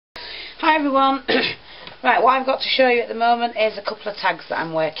Hi everyone. Right, what I've got to show you at the moment is a couple of tags that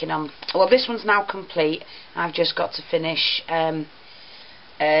I'm working on. Well, this one's now complete. I've just got to finish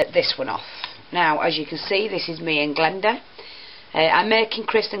this one off. Now, as you can see, this is me and Glenda. I'm making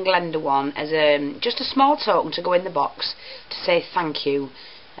Chris and Glenda one as just a small token to go in the box to say thank you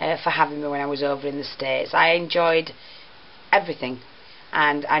for having me when I was over in the States. I enjoyed everything,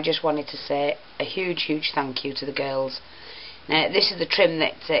 and I just wanted to say a huge thank you to the girls. Now, this is the trim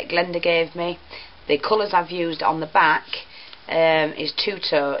that Glenda gave me. The colours I've used on the back is two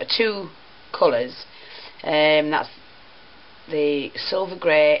colours. That's the silver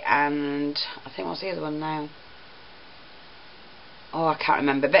grey and I think what's the other one now? Oh, I can't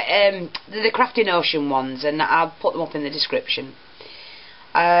remember. But they're the Crafting Ocean ones, and I'll put them up in the description.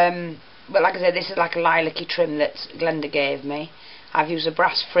 But like I said, this is like a lilac-y trim that Glenda gave me. I've used a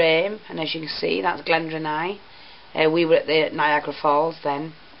brass frame, and as you can see, that's Glenda and I. We were at the Niagara Falls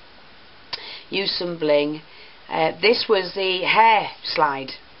then. Used some bling. This was the hair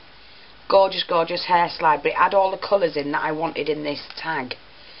slide. Gorgeous hair slide, but it had all the colours in that I wanted in this tag.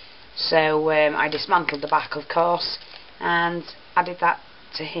 So I dismantled the back, of course, and added that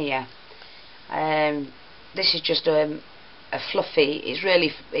to here. This is just a fluffy,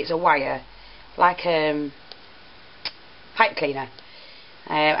 it's a wire, like pipe cleaner.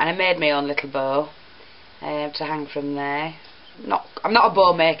 And I made my own little bow to hang from there. I'm not a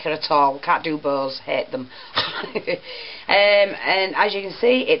bow maker at all, can't do bows, hate them. And as you can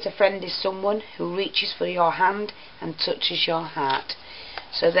see, it's a friend is someone who reaches for your hand and touches your heart.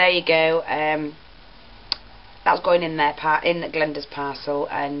 So there you go. That's going in there, in Glenda's parcel,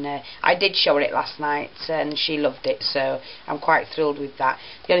 and I did show her it last night and she loved it, so I'm quite thrilled with that.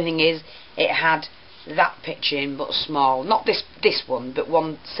 The only thing is, it had that picture in but small, not this one, but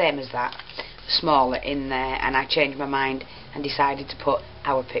one same as that, smaller in there, and I changed my mind and decided to put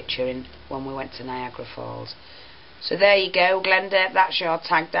our picture in when we went to Niagara Falls. So there you go, Glenda, that's your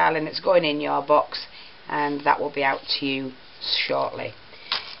tag, darling. It's going in your box and that will be out to you shortly.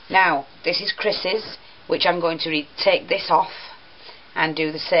 Now, this is Chris's, which I'm going to take this off and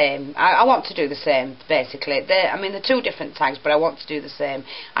do the same. I want to do the same, basically. I mean, they're two different tags, but I want to do the same.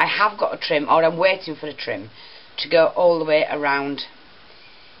 I have got a trim, or I'm waiting for a trim to go all the way around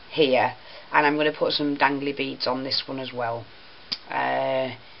here, and I'm going to put some dangly beads on this one as well,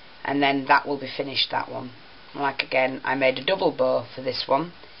 and then that will be finished, that one. Like again, I made a double bow for this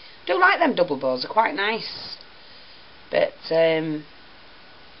one. I do like them double bows, they're quite nice, but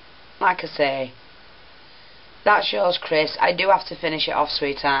like I say, that's yours, Chris. I do have to finish it off,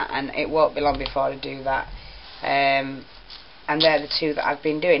 sweetheart, and it won't be long before I do that. And they're the two that I've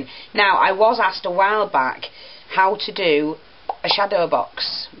been doing. Now, I was asked a while back how to do a shadow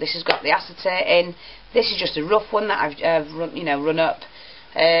box. This has got the acetate in. This is just a rough one that I've run up,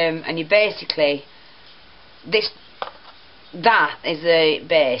 and you basically that is the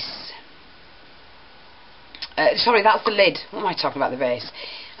base. Sorry, that's the lid. What am I talking about? The base.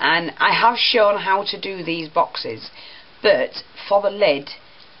 And I have shown how to do these boxes, but for the lid,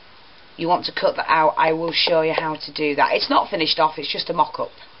 you want to cut that out. I will show you how to do that. It's not finished off, it's just a mock-up.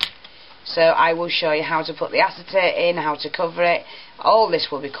 So I will show you how to put the acetate in, how to cover it. All this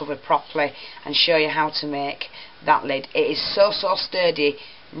will be covered properly, and show you how to make that lid. It is so sturdy,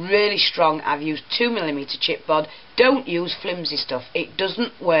 really strong. I've used 2mm chipboard. Don't use flimsy stuff. It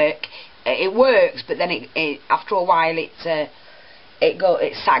doesn't work. It works, but then after a while it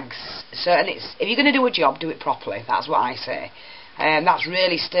sags. So, and if you're going to do a job, do it properly. That's what I say. That's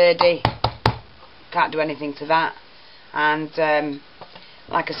really sturdy. Can't do anything to that. And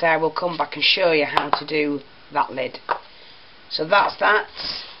like I say, I will come back and show you how to do that lid. So that's that.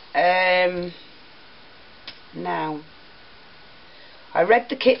 Now, I read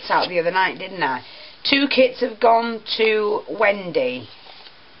the kits out the other night, didn't I? 2 kits have gone to Wendy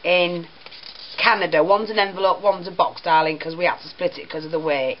in Canada. One's an envelope, one's a box, darling, because we had to split it because of the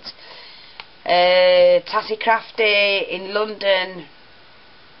weight. Tassie Crafty in London,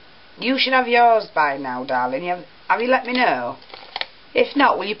 you should have yours by now, darling. Have you let me know? If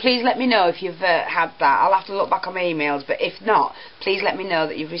not, will you please let me know if you've had that? I'll have to look back on my emails, but if not, please let me know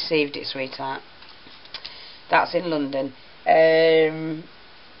that you've received it, sweetheart. That's in London.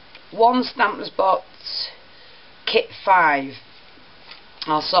 One Stamplers Box Kit 5.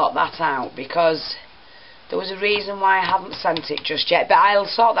 I'll sort that out, because there was a reason why I haven't sent it just yet, but I'll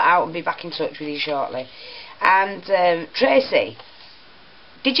sort that out and be back in touch with you shortly. And Tracy,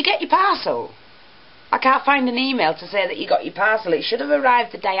 did you get your parcel? I can't find an email to say that you got your parcel. It should have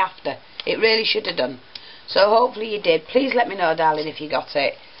arrived the day after. It really should have done. So hopefully you did. Please let me know, darling, if you got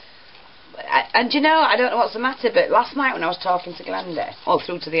it. And you know, I don't know what's the matter, but last night when I was talking to Glenda, all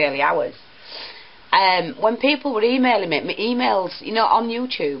through to the early hours, when people were emailing me, my emails, you know, on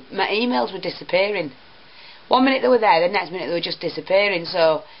YouTube, my emails were disappearing. One minute they were there, the next minute they were just disappearing.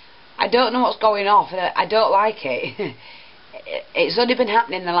 So I don't know what's going off, and I don't like it. It's only been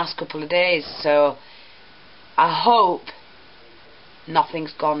happening the last couple of days, so I hope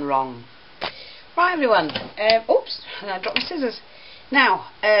nothing's gone wrong. Right, everyone. Oops, I dropped my scissors. Now,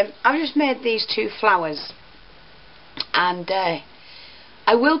 I've just made these 2 flowers, and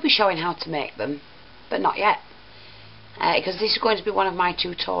I will be showing how to make them, but not yet, because this is going to be one of my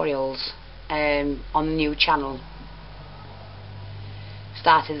tutorials on the new channel,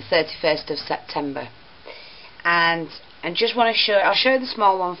 starting the 31st of September. And I just want to show, I'll show you the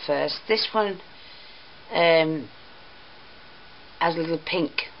small one first. This one has a little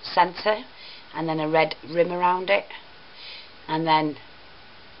pink centre and then a red rim around it, and then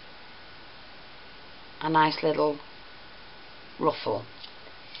a nice little ruffle.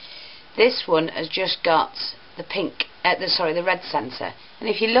 This one has just got the pink, the red centre, and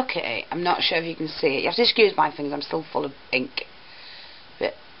if you look at it, I'm not sure if you can see it. You have to excuse my fingers, I'm still full of ink,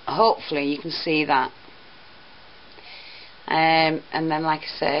 but hopefully you can see that. And then, like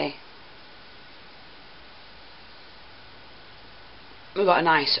I say, we've got a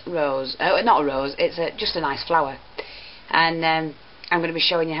nice rose. Not a rose, it's just a nice flower. And I'm going to be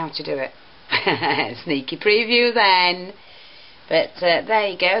showing you how to do it. Sneaky preview then. But there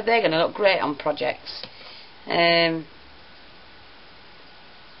you go, they're going to look great on projects.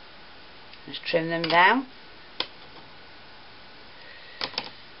 Just trim them down.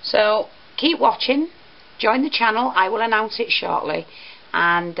 So keep watching, join the channel, I will announce it shortly,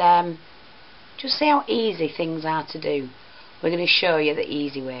 and just see how easy things are to do. We're going to show you the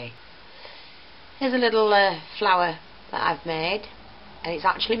easy way. Here's a little flower that I've made, and it's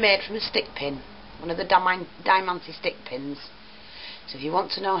actually made from a stick pin, one of the diamante stick pins. So if you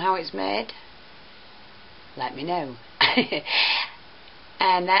want to know how it's made, let me know.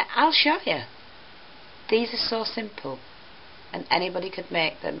 And I'll show you. These are so simple, and anybody could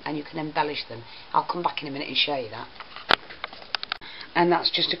make them, and you can embellish them. I'll come back in a minute and show you that. And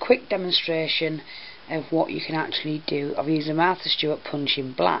that's just a quick demonstration of what you can actually do. I've used a Martha Stewart punch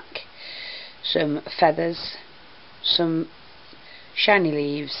in black, some feathers, some shiny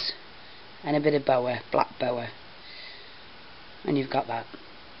leaves, and a bit of boa, black boa, and you've got that.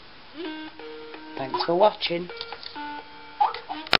 Thanks for watching.